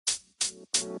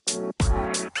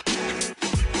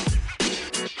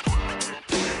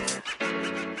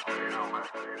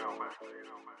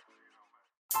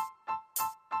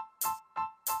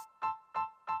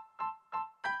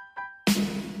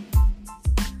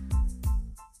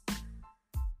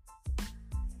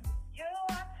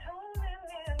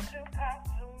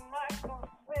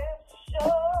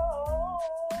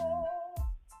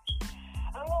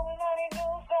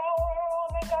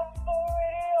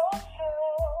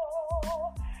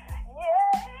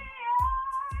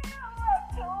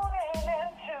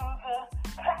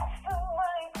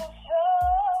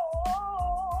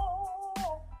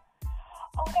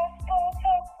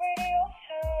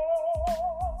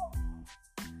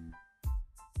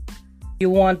You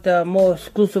want more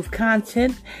exclusive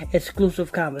content,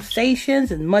 exclusive conversations,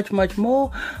 and much, much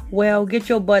more? Well, get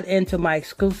your butt into my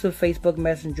exclusive Facebook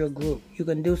Messenger group. You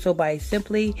can do so by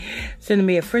simply sending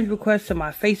me a friend request to my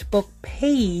Facebook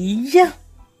page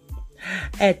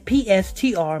at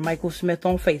PSTR Michael Smith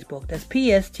on Facebook. That's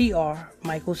PSTR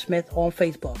Michael Smith on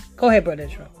Facebook. Go ahead, Brother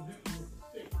Israel.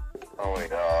 Oh,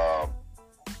 wait,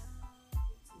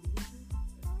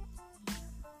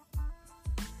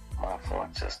 my phone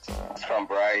just, it's from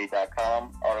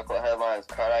Variety.com. Article headlines: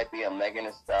 Cardi B and Megan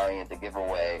Thee Stallion to give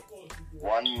away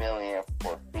 $1 million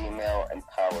for female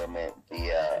empowerment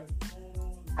via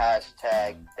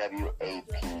hashtag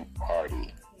WAP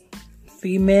party.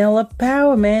 Female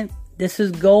empowerment. This is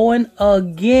going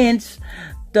against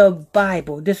the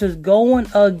Bible. This is going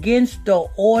against the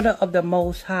order of the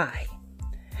Most High.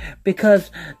 Because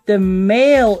the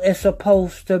male is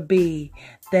supposed to be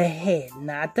the head,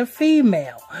 not the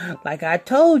female. Like I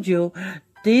told you,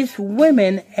 these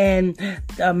women in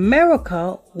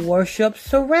America worship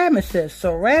Semiramis.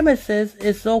 Semiramis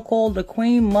is so-called the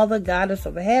Queen Mother Goddess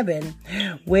of Heaven,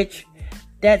 which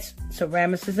that's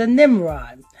Semiramis is a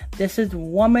Nimrod. This is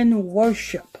woman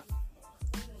worship,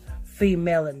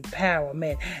 female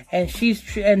empowerment, and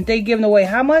they giving away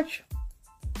how much?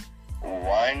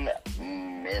 $1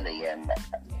 million.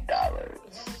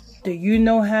 Do you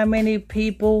know how many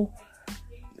people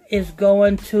is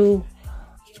going to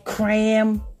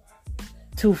cram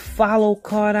to follow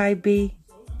Cardi B?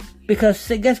 Because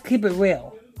let's keep it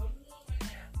real.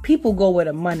 People go where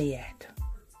the money at.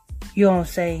 You know what I'm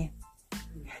saying?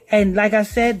 And like I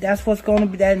said, that's what's going to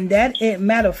be that. And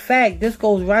matter of fact, this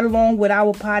goes right along with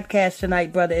our podcast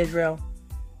tonight, Brother Israel.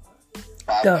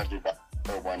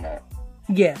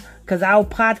 Yeah, because our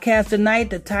podcast tonight,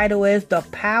 the title is "The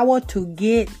Power to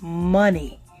Get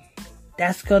Money."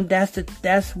 That's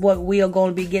what we are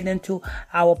going to be getting into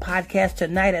our podcast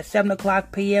tonight at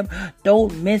 7:00 p.m.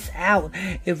 Don't miss out.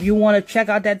 If you want to check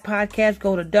out that podcast,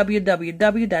 go to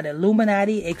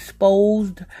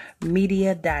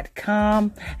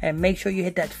www.illuminatiexposedmedia.com and make sure you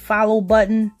hit that follow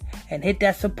button and hit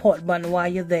that support button while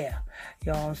you're there.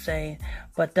 You know what I'm saying?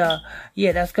 But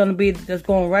yeah, that's going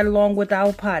right along with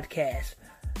our podcast.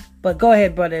 But go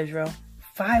ahead, Brother Israel.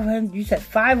 500. You said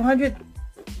 500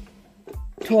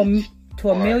 to a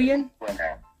million?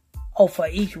 Winner. Oh, for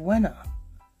each winner.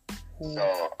 Ooh.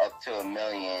 So up to $1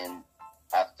 million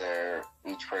after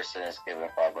each person is given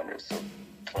 500. So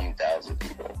 20,000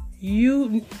 people.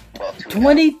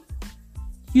 20?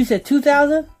 You said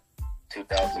 2,000?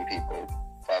 2,000 people.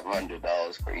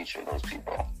 $500 for each of those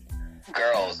people.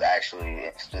 Girls,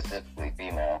 actually, specifically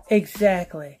female.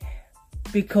 Exactly.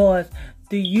 Because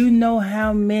do you know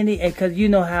how many, because you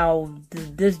know how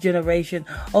this generation,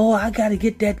 I got to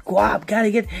get that guap,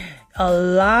 a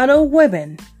lot of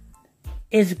women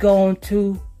is going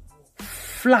to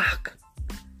flock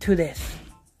to this.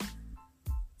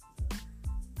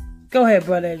 Go ahead,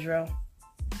 Brother Israel.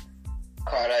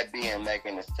 Cardi B and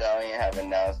Megan Thee Stallion have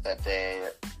announced that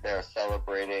they're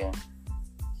celebrating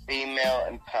female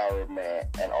empowerment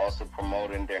and also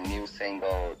promoting their new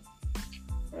single,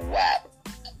 WAP,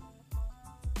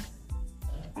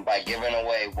 by giving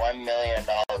away $1 million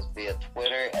via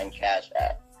Twitter and Cash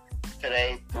App.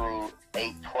 Today through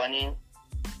 8:20,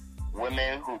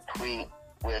 women who tweet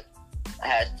with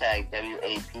hashtag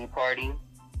WAP party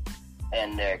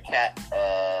and their $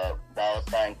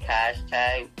 cash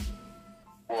tag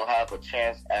will have a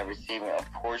chance at receiving a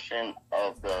portion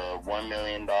of the $1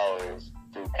 million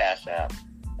through Cash App.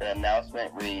 The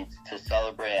announcement reads, to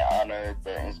celebrate and honor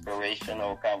the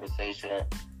inspirational conversation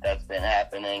that's been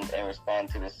happening in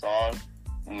response to the song,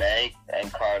 Meg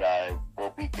and Cardi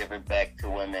will be giving back to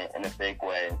women in a big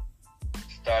way,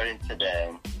 starting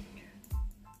today.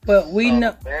 Well,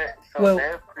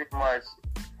 they're pretty much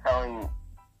telling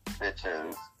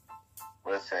bitches,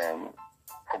 listen,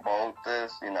 promote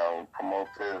this and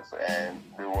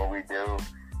do what we do,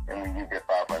 and you get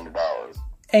 $500.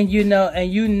 and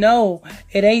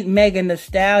it ain't Megan Thee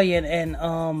Stallion and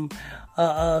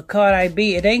Cardi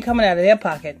B. It ain't coming out of their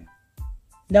pocket.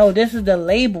 No, this is the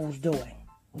labels doing.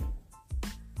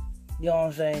 You know what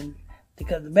I'm saying?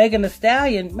 Because Megan Thee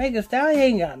Stallion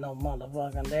ain't got no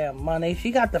motherfucking damn money.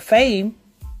 She got the fame.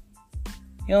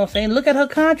 You know what I'm saying? Look at her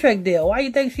contract deal. Why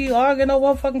you think she arguing over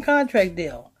her fucking contract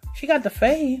deal? She got the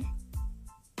fame.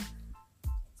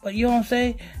 But you know what I'm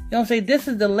saying? You know what I'm saying? This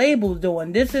is the labels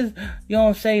doing. This is, you know what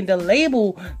I'm saying? The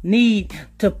label need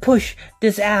to push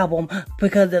this album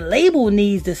because the label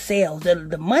needs the sales.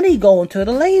 The money going to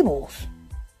the labels.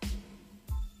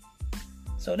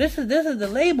 So this is the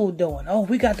label doing. Oh,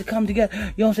 we got to come together. You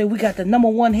know what I'm saying? We got the number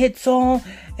one hit song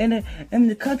in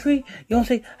the country. You know what I'm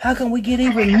saying? How can we get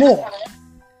even more?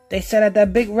 They sat at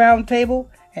that big round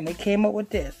table and they came up with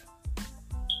this.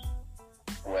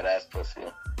 Well, that's pussy.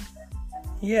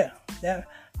 Yeah, that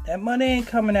money ain't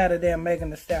coming out of damn Megan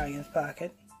Thee Stallion's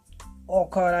pocket or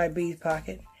Cardi B's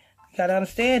pocket. You gotta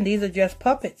understand, these are just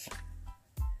puppets.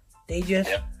 They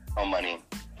just... Yep, no money.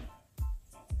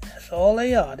 That's all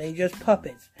they are. They just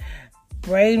puppets.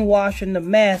 Brainwashing the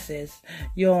masses,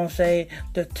 you know what I'm saying,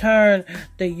 to turn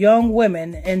the young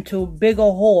women into bigger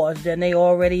whores than they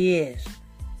already is.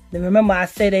 And remember, I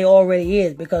say they already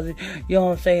is because, you know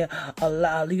what I'm saying,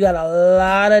 you got a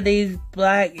lot of these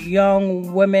black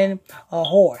young women are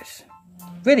whores.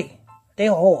 Really,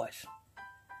 they're whores.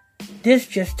 This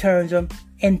just turns them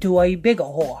into a bigger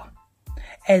whore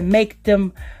and make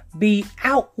them be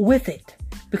out with it.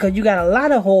 Because you got a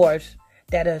lot of whores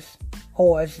that is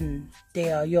whores and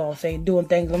they are, you know what I'm saying, doing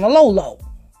things on the low.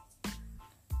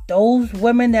 Those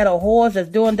women that are whores that's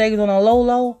doing things on the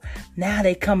low, now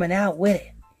they coming out with it.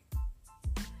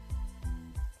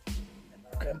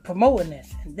 Promoting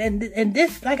this. And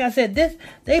this, like I said,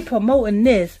 they promoting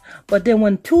this, but then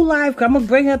when 2 Live, I'm going to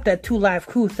bring up that 2 Live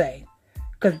Crew thing.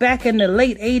 Because back in the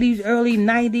late 80s, early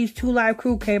 90s, 2 Live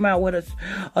Crew came out with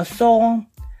a song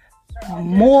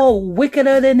more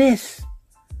wickeder than this.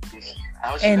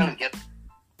 How is she going to get...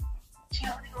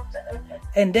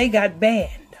 And they got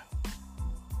banned.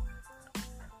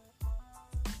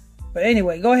 But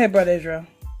anyway, go ahead, Brother Israel.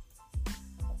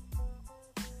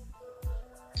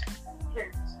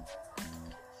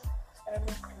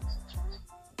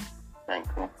 Thank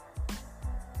you.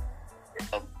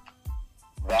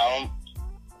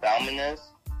 Dominance,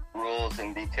 rules,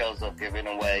 and details of giving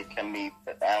away can be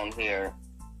found here.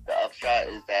 The upshot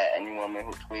is that any woman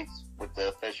who tweets with the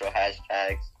official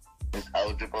hashtags is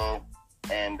eligible,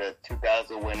 and the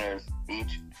 2,000 winners,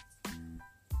 each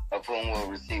of whom will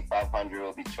receive 500,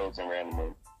 will be chosen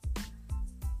randomly.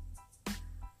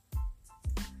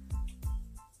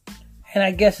 And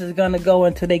I guess it's going to go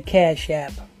into the Cash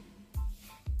App.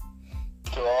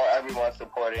 To everyone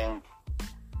supporting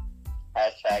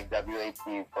hashtag WAT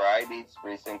Variety's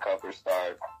recent cover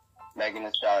star, Megan Thee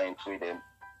Stallion tweeted,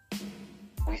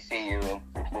 "We see you.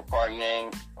 We're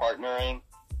partnering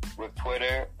with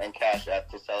Twitter and Cash App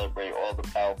to celebrate all the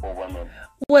powerful women."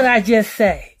 What I just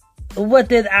say? What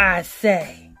did I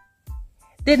say?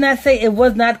 Didn't I say it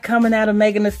was not coming out of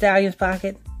Megan Thee Stallion's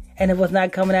pocket? And it was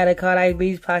not coming out of Cardi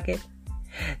B's pocket?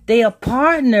 They are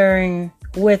partnering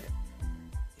with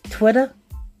Twitter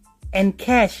and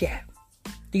Cash App.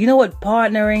 Do you know what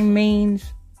partnering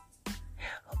means?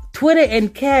 Twitter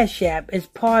and Cash App is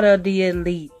part of the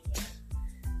elite.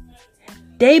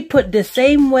 They put the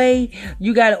same way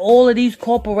you got all of these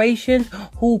corporations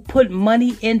who put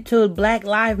money into Black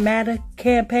Lives Matter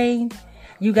campaign.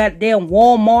 You got damn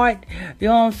Walmart, you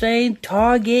know what I'm saying,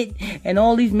 Target, and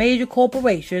all these major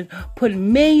corporations put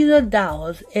millions of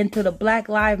dollars into the Black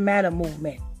Lives Matter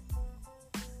movement.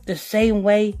 The same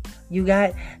way you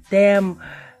got damn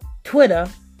Twitter,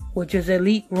 which is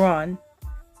elite run,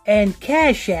 and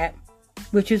Cash App,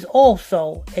 which is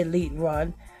also elite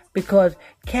run, because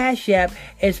Cash App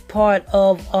is part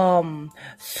of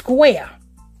Square.com.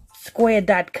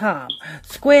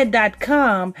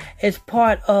 Square.com is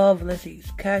part of, let's see,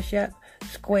 Cash App,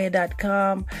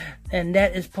 Square.com, and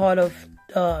that is part of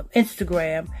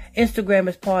Instagram. Instagram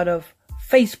is part of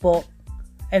Facebook,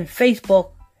 and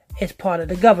Facebook is part of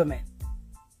the government.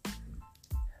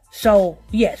 So,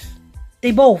 yes,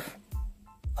 they both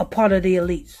are part of the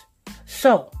elites.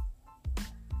 So,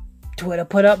 Twitter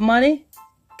put up money,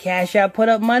 Cash App put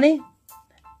up money,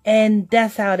 and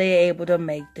that's how they're able to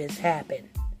make this happen.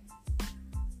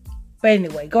 But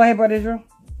anyway, go ahead, Brother Israel.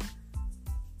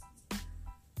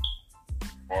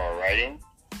 Alrighty.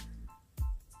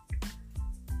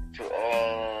 To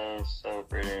all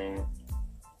celebrating.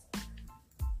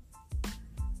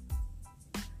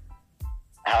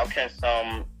 How can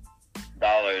some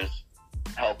dollars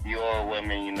help your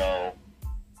women,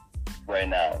 right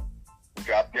now.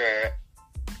 Drop your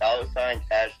 $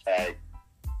 hashtag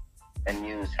and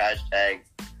use hashtag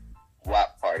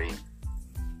WAP Party.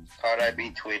 Cardi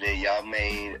B tweeted, y'all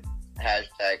made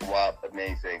hashtag WAP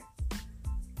amazing.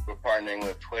 We're partnering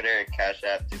with Twitter and Cash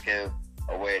App to give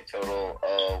away a total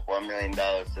of $1 million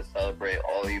to celebrate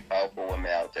all you powerful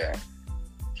women out there.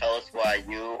 Tell us why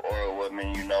you or a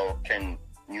woman you know can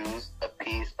use a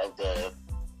piece of the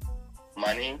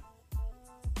money.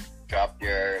 Drop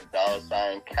your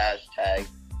 $ cash tag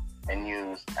and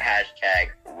use hashtag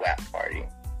WAP Party.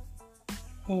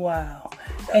 Wow.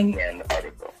 That's the end of the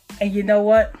article. And you know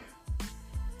what?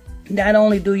 Not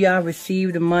only do y'all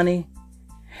receive the money,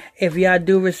 if y'all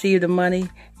do receive the money,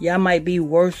 y'all might be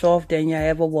worse off than y'all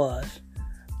ever was.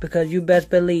 Because you best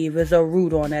believe there's a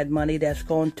root on that money that's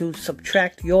going to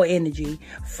subtract your energy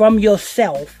from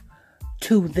yourself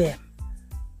to them.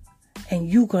 And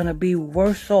you're going to be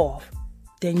worse off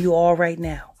than you are right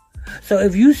now. So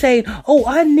if you say, oh,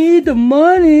 I need the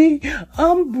money,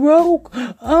 I'm broke,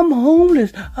 I'm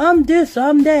homeless, I'm this,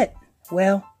 I'm that.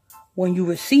 Well, when you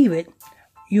receive it,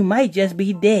 you might just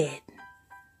be dead.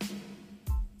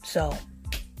 So,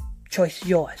 choice is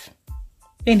yours.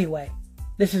 Anyway,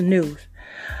 this is news.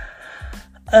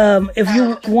 If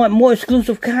you want more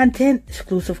exclusive content,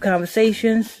 exclusive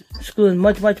conversations, exclusive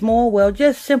much more, well,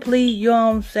 just simply, you know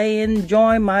what I'm saying,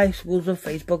 join my exclusive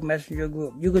Facebook Messenger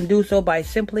group. You can do so by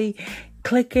simply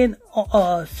clicking,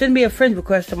 send me a friend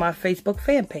request to my Facebook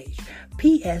fan page,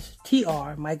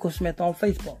 PSTR Michael Smith on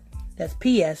Facebook. That's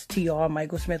PSTR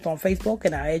Michael Smith on Facebook,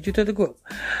 and I add you to the group.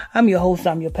 I'm your host,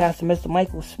 I'm your pastor, Mr.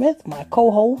 Michael Smith. My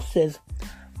co-host is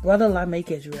Brother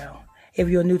Lamek Israel. If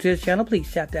you're new to this channel,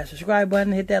 please tap that subscribe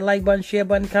button, hit that like button, share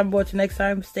button, comment below. Till next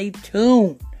time, stay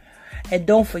tuned. And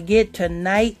don't forget,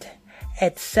 tonight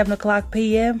at 7 o'clock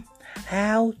p.m.,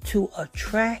 How to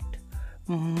Attract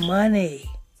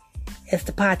Money. It's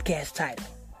the podcast title.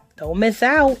 Don't miss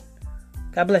out.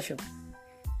 God bless you.